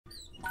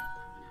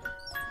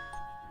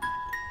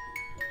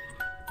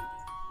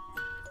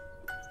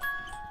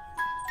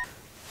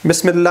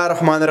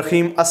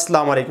Bismillahirrahmanirrahim.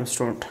 Assalamu alaikum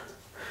student.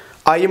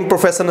 I am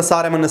Professor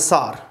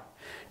Nisar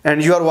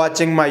and you are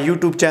watching my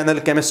YouTube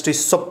channel Chemistry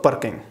Super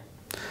King.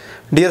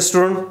 Dear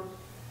student,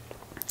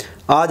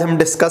 आज हम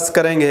discuss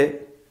करेंगे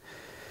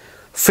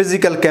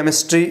physical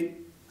chemistry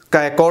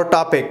का एक और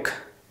topic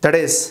that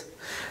is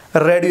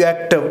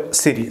radioactive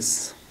series.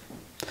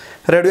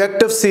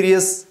 Radioactive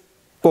series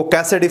को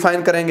कैसे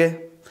define करेंगे,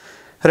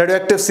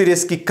 radioactive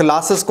series की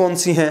क्लासेस कौन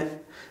सी हैं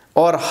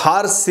और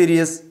हर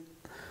सीरीज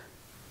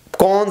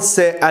कौन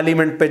से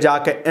एलिमेंट पे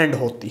जाके एंड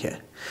होती है,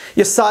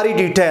 ये सारी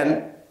डिटेल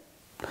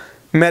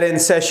मेरे इन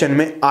सेशन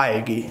में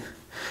आएगी।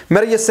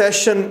 मेरा ये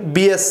session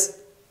BS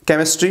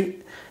chemistry,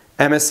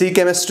 MSc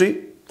chemistry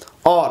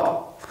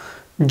और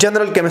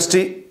जनरल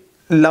केमिस्ट्री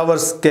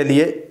लवर्स के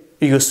लिए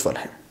यूजफुल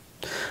है।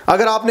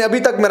 अगर आपने अभी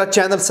तक मेरा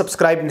चैनल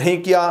सब्सक्राइब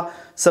नहीं किया,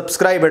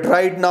 subscribe it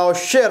right now,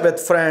 share with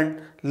friend,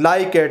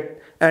 like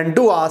it and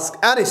do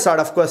ask any sort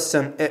of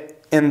question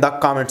in the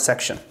comment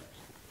section.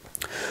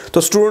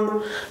 तो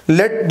student,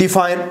 late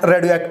define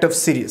radioactive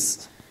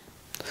series.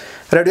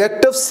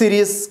 Radioactive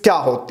series क्या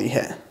होती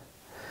है?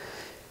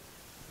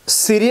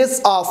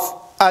 Series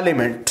of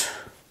element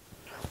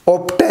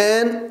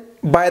obtained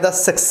by the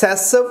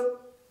successive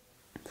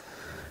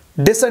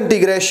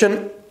disintegration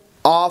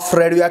of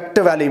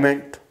radioactive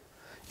element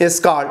is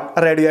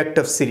called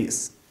radioactive series,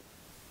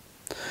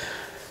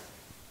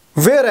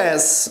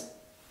 whereas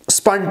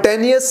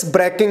spontaneous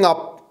breaking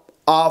up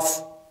of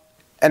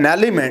an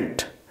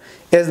element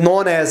is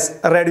known as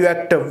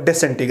radioactive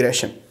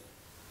disintegration.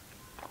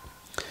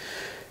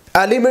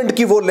 Element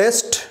की वो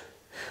list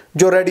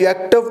जो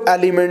radioactive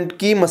element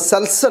की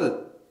मसलसल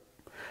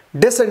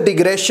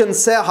disintegration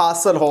से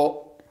हासिल हो,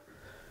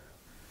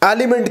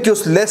 element की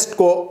उस list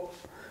को,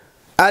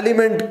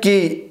 एलिमेंट की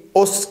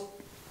उस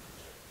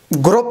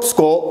ग्रुप्स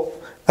को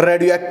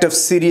रेडियोएक्टिव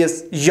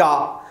सीरीज या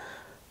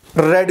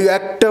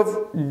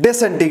रेडियोएक्टिव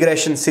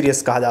डिसइंटीग्रेशन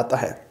सीरीज कहा जाता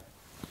है।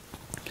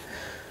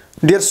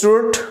 डियर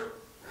स्टूडेंट,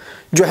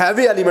 जो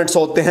हैवी एलिमेंट्स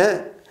होते हैं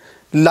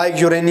like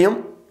uranium,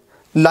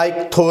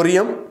 like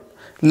thorium,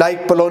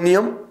 like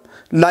polonium,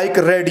 like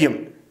radium,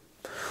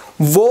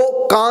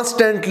 वो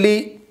कॉन्स्टेंटली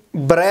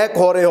ब्रेक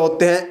हो रहे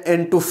होते हैं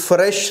into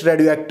fresh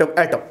radioactive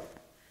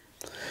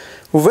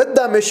atom with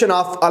the mission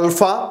of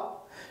alpha,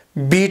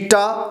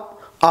 beta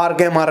और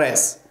gamma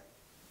rays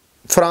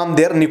from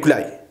there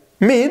nuclei.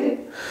 Mean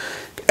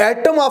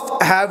atom of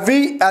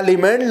heavy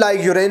element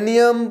like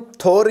uranium,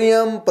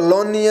 thorium,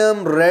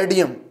 polonium,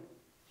 radium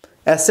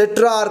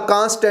etc. are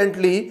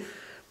constantly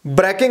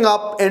breaking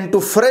up into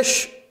fresh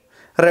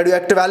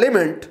radioactive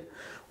element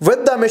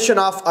with the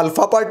emission of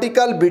alpha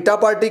particle, beta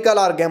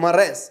particle or gamma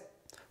rays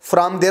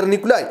from their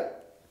nuclei.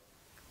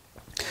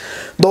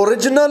 The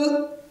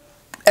original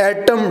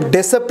atom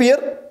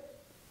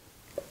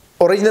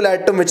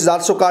which is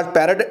also called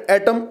parent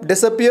atom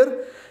disappear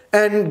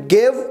and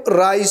gave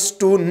rise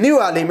to new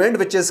element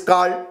which is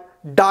called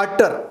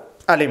daughter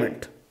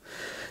element.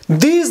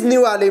 These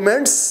new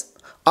elements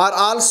are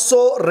also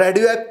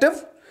radioactive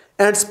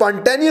and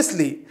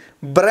spontaneously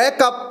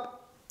break up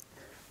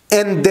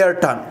in their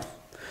turn.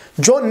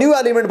 जो new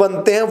element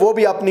बनते हैं वो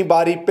भी अपनी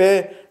बारी पे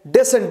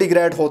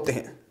disintegrate होते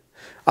हैं,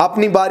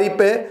 अपनी बारी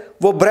पे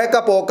वो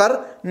ब्रेकअप होकर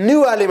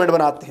न्यू एलिमेंट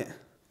बनाते हैं,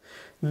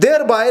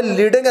 thereby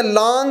leading a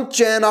long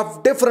chain of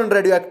different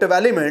radioactive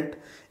element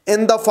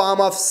in the form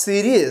of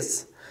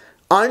series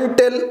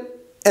until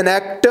an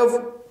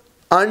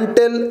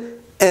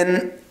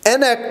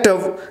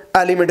inactive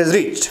element is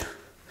reached.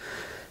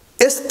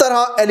 इस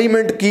तरह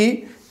एलिमेंट की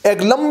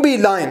एक लंबी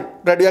लाइन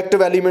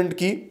रेडियोएक्टिव एलिमेंट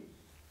की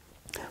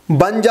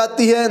बन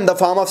जाती है in the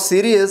form of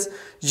series,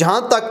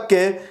 यहां तक कि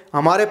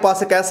हमारे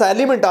पास एक ऐसा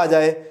एलिमेंट आ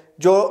जाए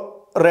जो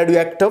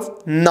रेडियोएक्टिव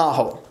ना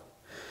हो।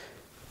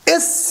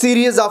 इस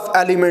सीरीज ऑफ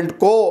एलिमेंट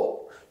को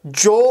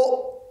जो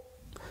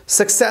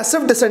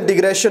सक्सेसिव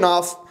डिसइंटीग्रेशन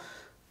ऑफ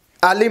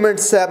एलिमेंट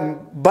से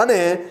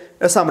बने,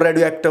 इसे हम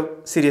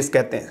रेडियोएक्टिव सीरीज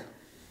कहते हैं।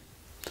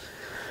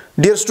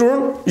 डियर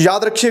स्टूडेंट,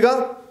 याद रखिएगा,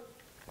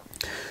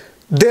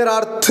 there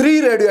are three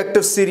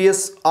radioactive series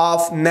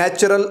of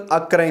natural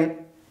occurring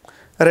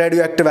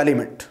radioactive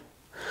element.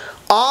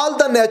 All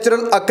the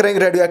natural occurring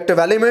radioactive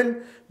element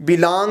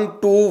belong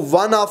to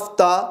one of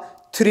the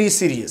three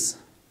series,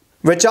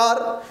 which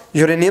are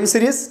uranium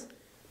series,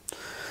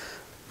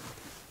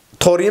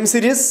 thorium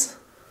series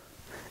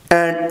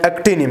and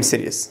actinium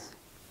series.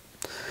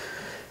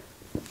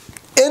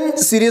 In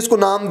series को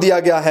नाम दिया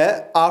गया है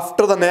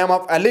after the name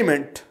of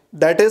element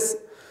that is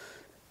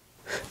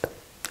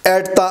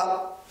at the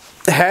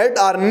head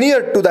are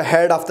near to the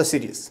head of the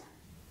series.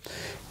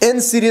 In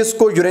series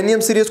को uranium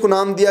series को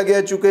नाम दिया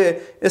गया चूंकि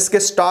इसके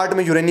स्टार्ट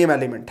में यूरेनियम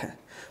एलिमेंट है,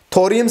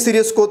 थोरियम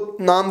सीरीज को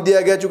नाम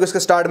दिया गया चूंकि इसके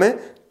स्टार्ट में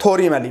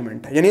थोरियम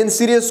एलिमेंट है। यानी इन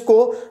सीरीज को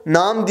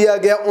नाम दिया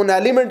गया उन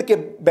एलिमेंट के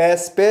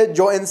बेस पे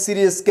जो इन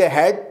सीरीज के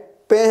हेड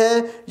पे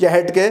हैं या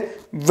हेड के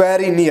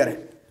वेरी नियर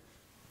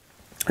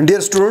है।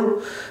 डियर स्टूडेंट,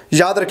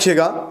 याद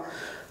रखिएगा,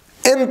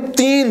 इन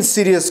तीन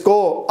सीरीज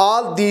को,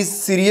 all these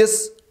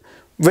series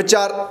which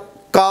are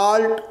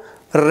called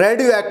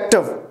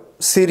radioactive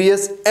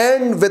series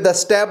end with a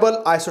stable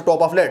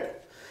isotope of lead,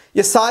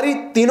 ये सारी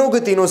तीनों की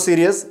तीनों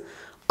सीरीज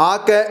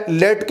आके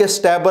लेड के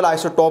स्टेबल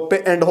आइसोटोप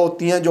पे एंड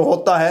होती हैं, जो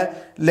होता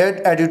है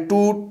lead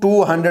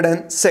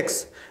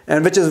 82-206,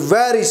 and which is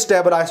very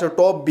stable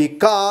isotope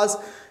because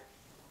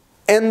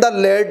in the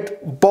lead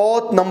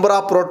both number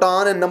of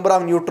proton and number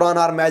of neutron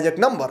are magic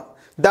number.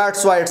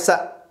 That's why it's a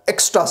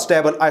extra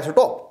stable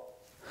isotope.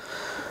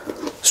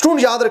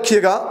 Student याद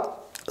रखिएगा,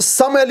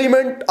 some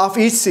element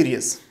of each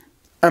series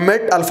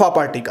emit alpha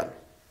particle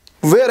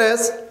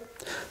whereas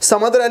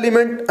some other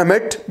element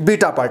emit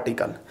beta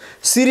particle.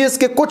 Series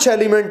के कुछ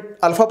element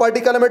alpha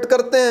particle emit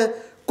करते हैं,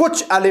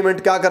 कुछ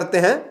element क्या करते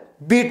हैं,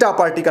 बीटा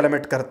पार्टिकल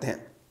एमिट करते हैं.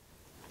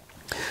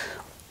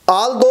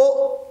 Although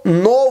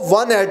no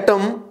one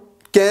atom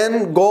can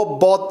go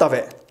both the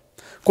way,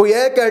 कोई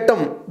एक एटम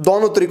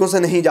दोनों तरीकों से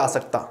नहीं जा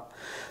सकता.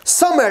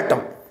 Some atom,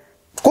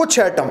 कुछ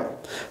atom,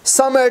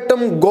 some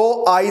atom go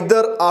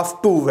either of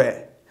two way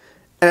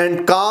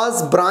and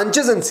cause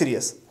branches in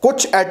series.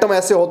 कुछ एटम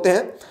ऐसे होते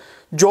हैं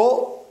जो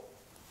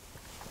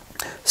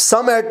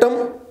some atom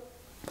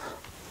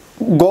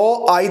go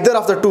either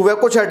of the two way,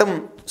 कुछ एटम,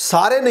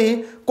 सारे नहीं,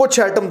 कुछ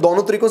एटम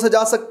दोनों तरीकों से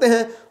जा सकते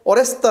हैं और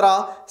इस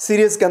तरह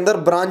सीरीज के अंदर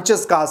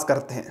ब्रांचेस काज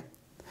करते हैं.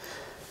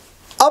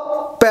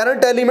 अब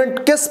पेरेंट एलिमेंट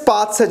किस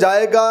पाथ से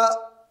जाएगा,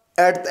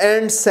 at the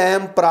end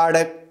same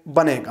product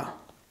बनेगा.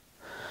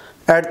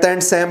 At the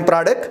end same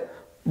product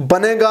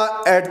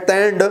बनेगा. एट द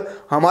एंड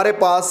हमारे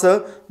पास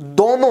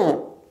दोनों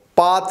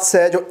पाथ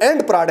से जो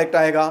एंड प्रोडक्ट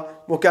आएगा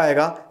वो क्या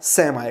आएगा,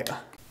 सेम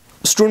आएगा.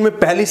 स्टूडेंट में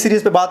पहली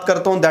सीरीज पे बात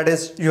करता हूं, that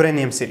is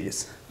uranium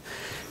series.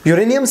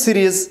 Uranium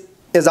series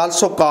is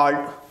also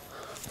called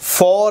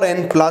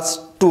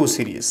 4n+2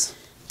 series.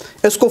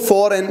 इसको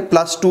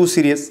 4n+2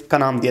 series का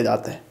नाम दिया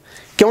जाता है.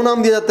 क्यों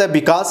नाम दिया जाता है?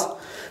 Because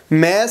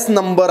mass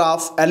number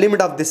of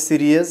element of this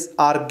series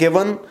are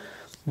given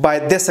by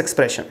this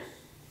expression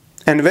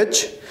in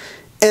which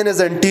n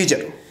is integer.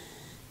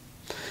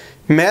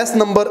 mass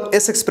number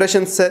इस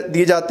expression से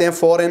दिए जाते हैं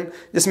 4n,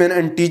 जिसमें n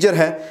integer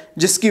है,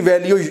 जिसकी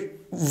वैल्यू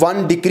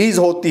 1 डिक्रीज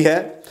होती है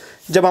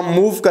जब हम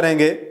मूव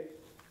करेंगे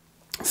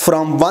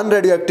from one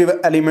radioactive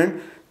element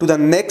to the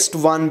next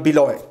one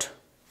below it.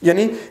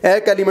 यानी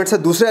एक एलिमेंट से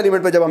दूसरे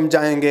एलिमेंट पे जब हम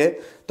जाएंगे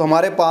तो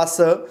हमारे पास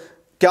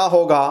क्या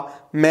होगा,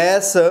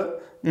 मैस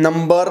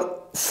नंबर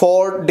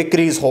 4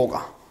 डिक्रीज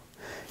होगा.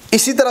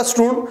 इसी तरह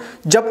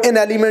स्टूडेंट जब इन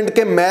एलिमेंट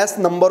के मैस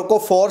नंबर को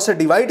 4 से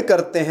डिवाइड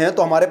करते हैं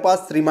तो हमारे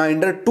पास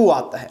रिमाइंडर 2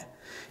 आता है.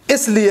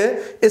 इसलिए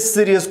इस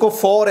सीरीज को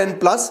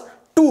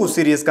 4n+2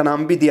 सीरीज का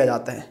नाम भी दिया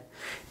जाता है.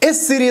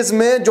 इस सीरीज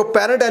में जो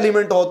पेरेंट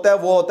एलिमेंट होता है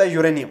वो होता है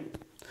यूरेनियम.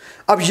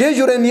 अब ये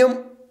यूरेनियम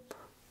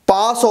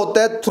पास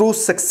होता है थ्रू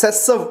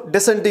सक्सेसिव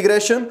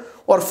डिसइंटीग्रेशन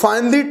और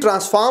फाइनली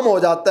ट्रांसफॉर्म हो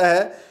जाता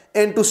है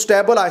into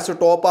stable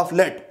isotope of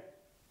lead.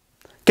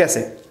 कैसे?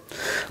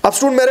 अब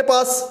स्टूडेंट मेरे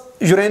पास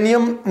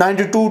यूरेनियम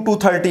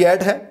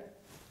 92-238 है.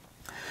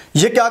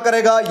 ये क्या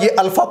करेगा, ये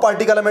अल्फा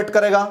पार्टिकल एमिट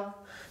करेगा.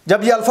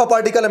 जब ये अल्फा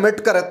पार्टिकल एमिट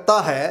करता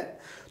है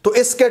तो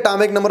इसके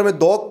एटॉमिक नंबर में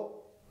 2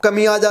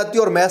 कमी आ जाती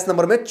है और मैस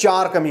नंबर में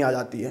 4 कमी आ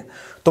जाती है.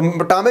 तो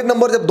एटॉमिक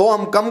नंबर जब 2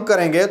 हम कम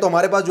करेंगे तो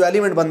हमारे पास जो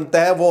एलिमेंट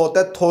बनता है वो होता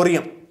है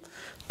thorium.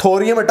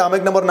 Thorium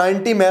atomic number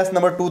 90, mass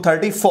number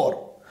 234.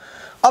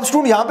 अब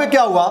स्टूडेंट यहां पे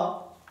क्या हुआ,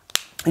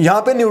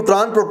 यहां पे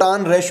न्यूट्रॉन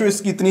प्रोटॉन रेशियो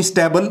इसकी इतनी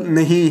स्टेबल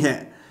नहीं है.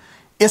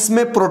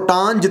 इसमें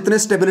प्रोटॉन जितने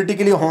स्टेबिलिटी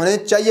के लिए होने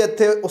चाहिए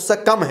थे उससे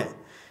कम है.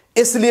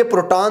 इसलिए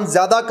प्रोटॉन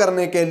ज्यादा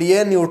करने के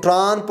लिए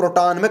न्यूट्रॉन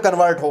प्रोटॉन में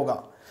कन्वर्ट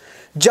होगा.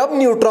 जब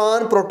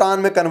न्यूट्रॉन प्रोटॉन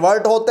में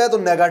कन्वर्ट होता है तो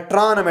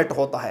नेगेट्रॉन एमिट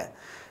होता है.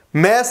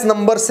 मैस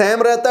नंबर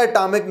सेम रहता है,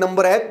 एटॉमिक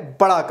नंबर 1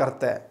 बड़ा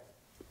करता है.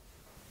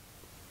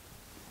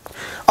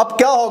 अब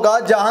क्या होगा,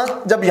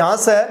 जब यहां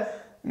से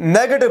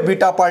नेगेटिव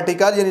बीटा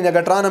पार्टिकल यानी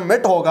नेगेट्रॉन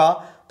एमिट होगा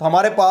तो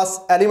हमारे पास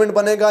एलिमेंट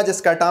बनेगा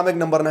जिसका एटॉमिक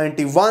नंबर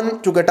 91.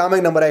 चूंकि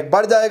एटॉमिक नंबर 1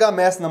 बढ़ जाएगा,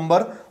 मैस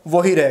नंबर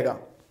वही रहेगा.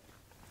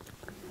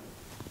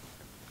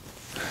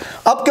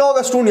 अब क्या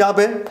होगा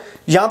स्टूडेंट,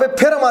 यहां पे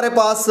फिर हमारे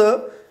पास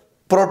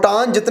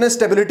प्रोटॉन जितने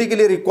स्टेबिलिटी के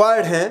लिए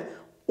रिक्वायर्ड हैं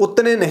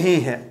उतने नहीं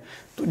हैं.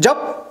 तो जब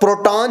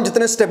प्रोटॉन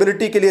जितने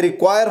स्टेबिलिटी के लिए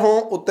रिक्वायर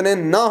हों उतने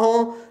ना हो,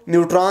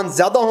 न्यूट्रॉन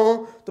ज्यादा हो,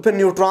 तो फिर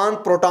न्यूट्रॉन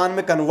प्रोटॉन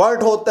में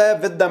कन्वर्ट होता है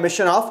विद द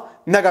मिशन ऑफ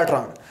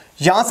नेगेट्रॉन.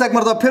 यहां से एक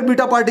मरतबा फिर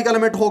बीटा पार्टिकल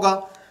एमिट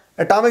होगा,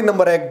 एटॉमिक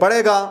नंबर 1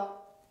 बढ़ेगा,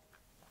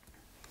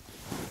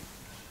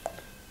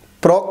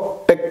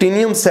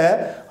 प्रोटेक्टिनियम से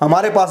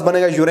हमारे पास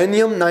बनेगा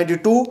यूरेनियम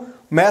 92,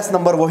 मैस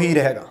नंबर वही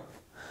रहेगा.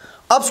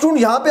 अब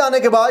स्टूडेंट यहां पे आने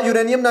के बाद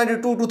यूरेनियम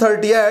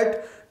 92-238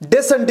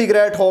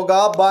 डिसइंटीग्रेट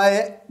होगा by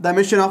the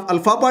mission of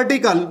alpha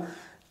particle.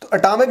 तो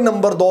एटॉमिक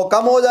नंबर 2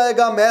 कम हो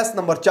जाएगा, मैस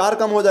नंबर 4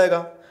 कम हो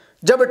जाएगा.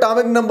 जब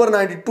एटॉमिक नंबर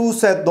 92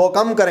 से 2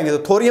 कम करेंगे तो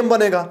थोरियम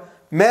बनेगा,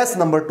 मैस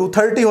नंबर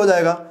 230 हो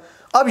जाएगा.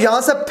 अब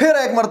यहां से फिर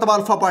एक मरतबा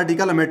अल्फा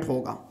पार्टिकल एमिट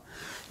होगा.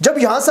 जब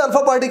यहां से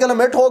अल्फा पार्टिकल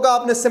एमिट होगा,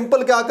 आपने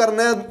सिंपल क्या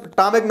करना है,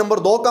 एटॉमिक नंबर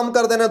 2 कम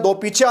कर देना है, 2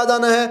 पीछे आ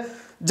जाना है.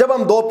 जब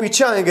हम 2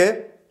 पीछे आएंगे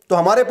तो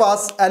हमारे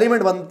पास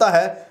एलिमेंट बनता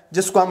है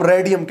जिसको हम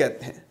रेडियम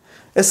कहते हैं.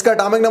 इसका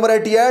एटॉमिक नंबर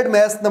 88,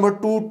 मैस नंबर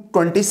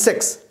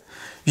 226.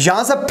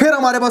 यहां से फिर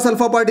हमारे पास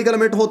अल्फा पार्टिकल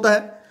एमिट होता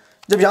है.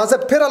 जब यहां से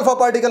फिर अल्फा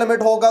पार्टिकल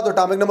एमिट होगा तो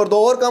एटॉमिक नंबर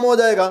 2 और कम हो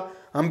जाएगा,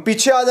 हम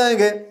पीछे आ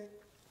जाएंगे.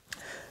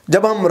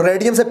 जब हम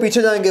रेडियम से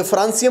पीछे जाएंगे,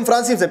 फ्रांसियम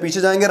से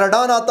पीछे जाएंगे,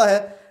 रेडान आता है,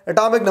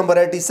 एटॉमिक नंबर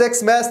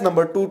 86, मास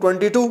नंबर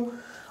 222।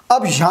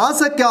 अब यहां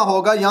से क्या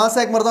होगा, यहां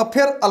से एक मरतबा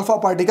फिर अल्फा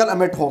पार्टिकल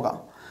एमिट होगा।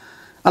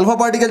 अल्फा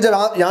पार्टिकल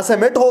जब यहां से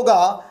एमिट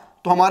होगा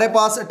तो हमारे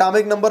पास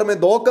एटॉमिक नंबर में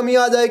 2 कमी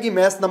आ जाएगी,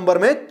 मास नंबर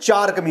में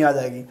 4 कमी आ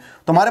जाएगी,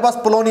 तो हमारे पास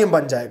पोलोनियम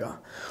बन जाएगा।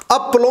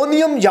 अब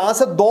पोलोनियम यहां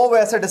से 2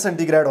 वैसे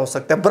डिसइंटीग्रेट हो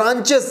सकते हैं,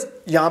 ब्रांचेस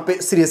यहां पे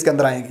सीरीज के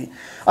अंदर आएंगी।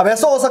 अब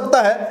ऐसा हो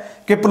सकता है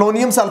कि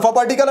पोलोनियम से अल्फा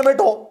पार्टिकल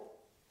एमिट हो,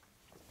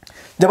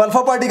 जब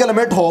अल्फा पार्टिकल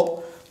एमिट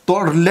हो तो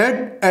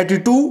लेड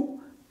 82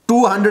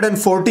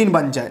 214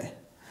 बन जाए।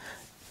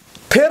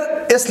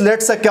 फिर इस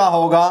लेड से क्या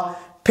होगा,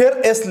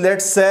 फिर इस लेड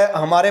से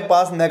हमारे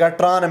पास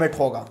नेगेट्रॉन एमिट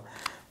होगा।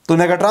 तो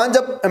नेगेट्रॉन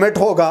जब एमिट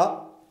होगा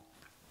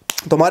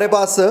तो हमारे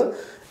पास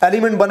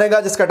एलिमेंट बनेगा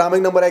जिसका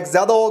एटॉमिक नंबर 1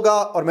 ज्यादा होगा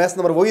और मास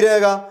नंबर वही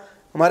रहेगा,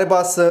 हमारे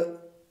पास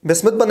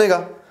बिस्मथ बनेगा।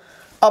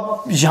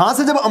 अब यहां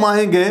से जब हम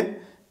आएंगे,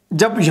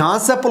 जब यहां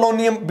से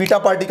पोलोनियम बीटा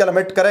पार्टिकल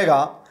एमिट करेगा,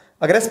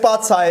 अगर इस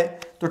पाथ से आए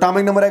तो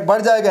एटॉमिक नंबर 1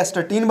 बढ़ जाएगा,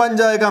 एस्टेटीन बन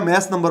जाएगा,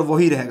 मास नंबर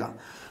वही रहेगा।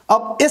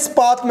 अब इस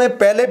पाथ में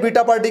पहले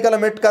बीटा पार्टिकल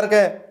एमिट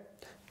करके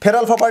फिर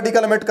अल्फा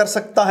पार्टिकल एमिट कर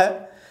सकता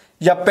है,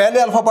 या पहले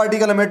अल्फा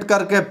पार्टिकल एमिट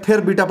करके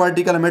फिर बीटा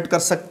पार्टिकल एमिट कर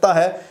सकता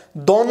है।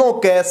 दोनों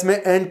केस में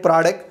एंड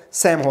प्रोडक्ट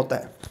सेम होता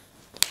है।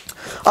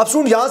 अब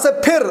सुन, यहां से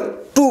फिर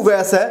 2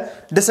 वे से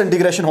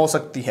डिसइंटीग्रेशन हो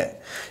सकती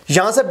है।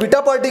 यहां से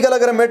बीटा पार्टिकल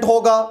अगर एमिट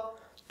होगा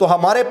तो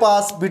हमारे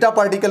पास बीटा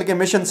पार्टिकल के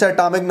मिशन से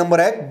एटॉमिक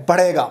नंबर 1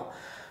 बढ़ेगा।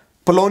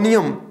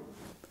 पोलोनियम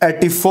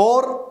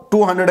 84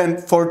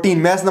 214,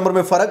 मास नंबर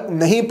में फर्क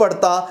नहीं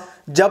पड़ता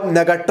जब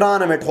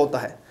नेगेट्रॉन एमिट होता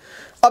है।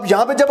 अब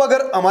यहां पे जब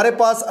अगर हमारे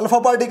पास अल्फा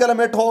पार्टिकल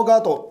एमिट होगा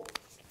तो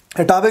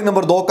एटॉमिक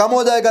नंबर 2 कम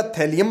हो जाएगा,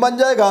 थैलियम बन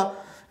जाएगा,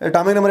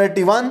 एटॉमिक नंबर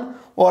 81,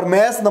 और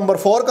मास नंबर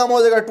 4 कम हो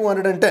जाएगा,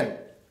 210।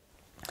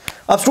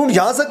 अब स्टूडेंट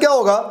यहां से क्या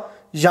होगा,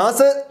 यहां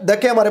से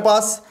देखिए हमारे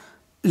पास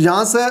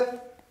यहां से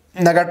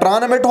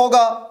नेगेट्रॉन एमिट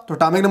होगा तो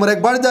एटॉमिक नंबर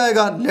 1 बढ़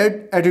जाएगा,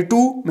 लेड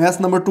 82, मास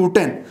नंबर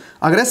 210।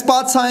 अगर इस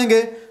पाथ से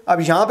आएंगे,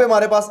 अब यहां पे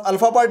हमारे पास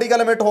अल्फा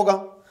पार्टिकल एमिट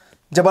होगा,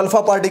 जब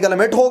अल्फा पार्टिकल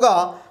एमिट होगा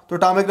तो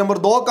एटॉमिक नंबर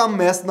 2 कम,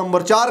 मास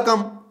नंबर 4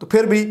 कम, तो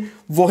फिर भी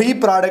वही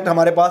प्रोडक्ट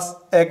हमारे पास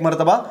एक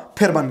मरतबा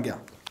फिर बन गया।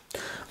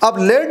 अब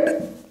लेड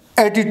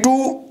 82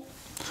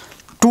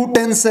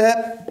 210 से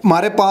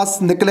हमारे पास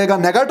निकलेगा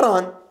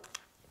नेगेट्रॉन,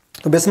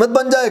 तो बिस्मथ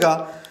बन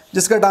जाएगा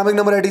जिसका एटॉमिक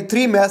नंबर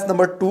 83, मास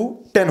नंबर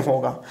 210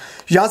 होगा।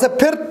 यहां से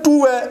फिर 2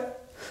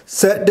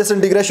 से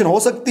डिसइंटीग्रेशन हो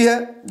सकती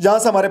है, जहां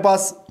से हमारे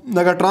पास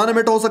नेगेट्रॉन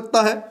एमिट हो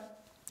सकता है,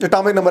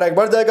 एटॉमिक नंबर 1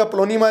 बढ़ जाएगा,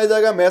 पोलोनियम आ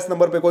जाएगा, मास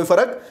नंबर पे कोई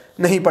फर्क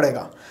नहीं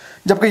पड़ेगा।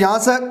 जबकि यहां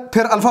से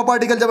फिर अल्फा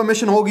पार्टिकल जब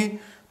एमिशन होगी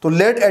तो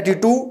लेड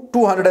 82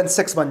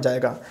 206 बन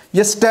जाएगा।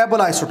 यह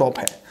स्टेबल आइसोटोप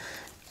है।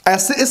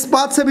 ऐसे इस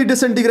बात से भी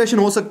डिसइंटीग्रेशन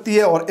हो सकती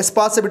है और इस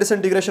बात से भी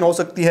डिसइंटीग्रेशन हो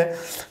सकती है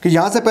कि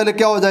यहां से पहले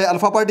क्या हो जाए,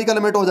 अल्फा पार्टिकल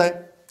एमिट हो जाए,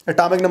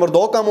 एटॉमिक नंबर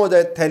 2 कम हो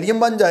जाए, थैलियम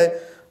बन जाए,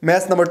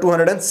 मास नंबर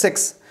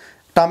 206,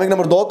 एटॉमिक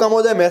नंबर 2 कम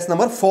हो जाए, मास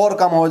नंबर 4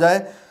 कम हो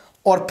जाए,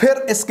 और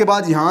फिर इसके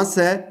बाद यहां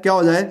से क्या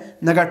हो जाए,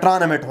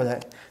 नेगेट्रॉन एमिट हो जाए।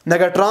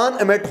 नेगेट्रॉन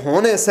एमिट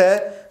होने से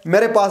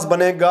मेरे पास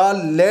बनेगा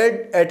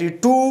लेड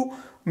 82,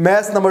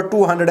 मास नंबर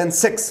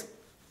 206।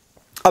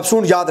 अब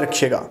सुन, याद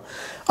रखिएगा,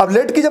 अब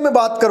लेड की जब मैं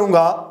बात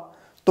करूंगा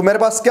तो मेरे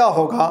पास क्या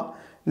होगा,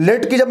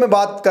 लेड की जब मैं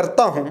बात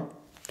करता हूं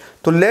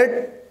तो lead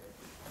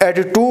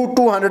 82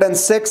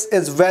 206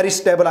 is very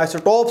stable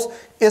isotopes,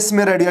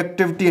 इसमें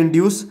रेडियोएक्टिविटी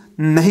इंड्यूस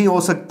नहीं हो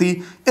सकती।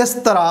 इस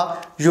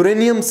तरह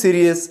यूरेनियम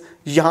सीरीज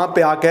यहां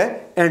पे आके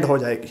एंड हो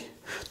जाएगी।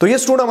 तो ये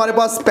स्टूडेंट हमारे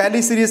पास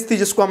पहली सीरीज थी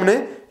जिसको हमने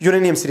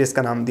यूरेनियम सीरीज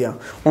का नाम दिया।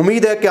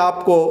 उम्मीद है कि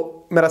आपको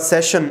मेरा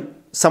सेशन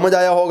समझ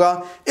आया होगा।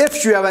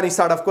 If you have any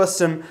sort of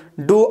question,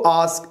 do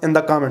ask in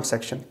the comment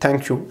section.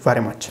 Thank you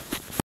very much.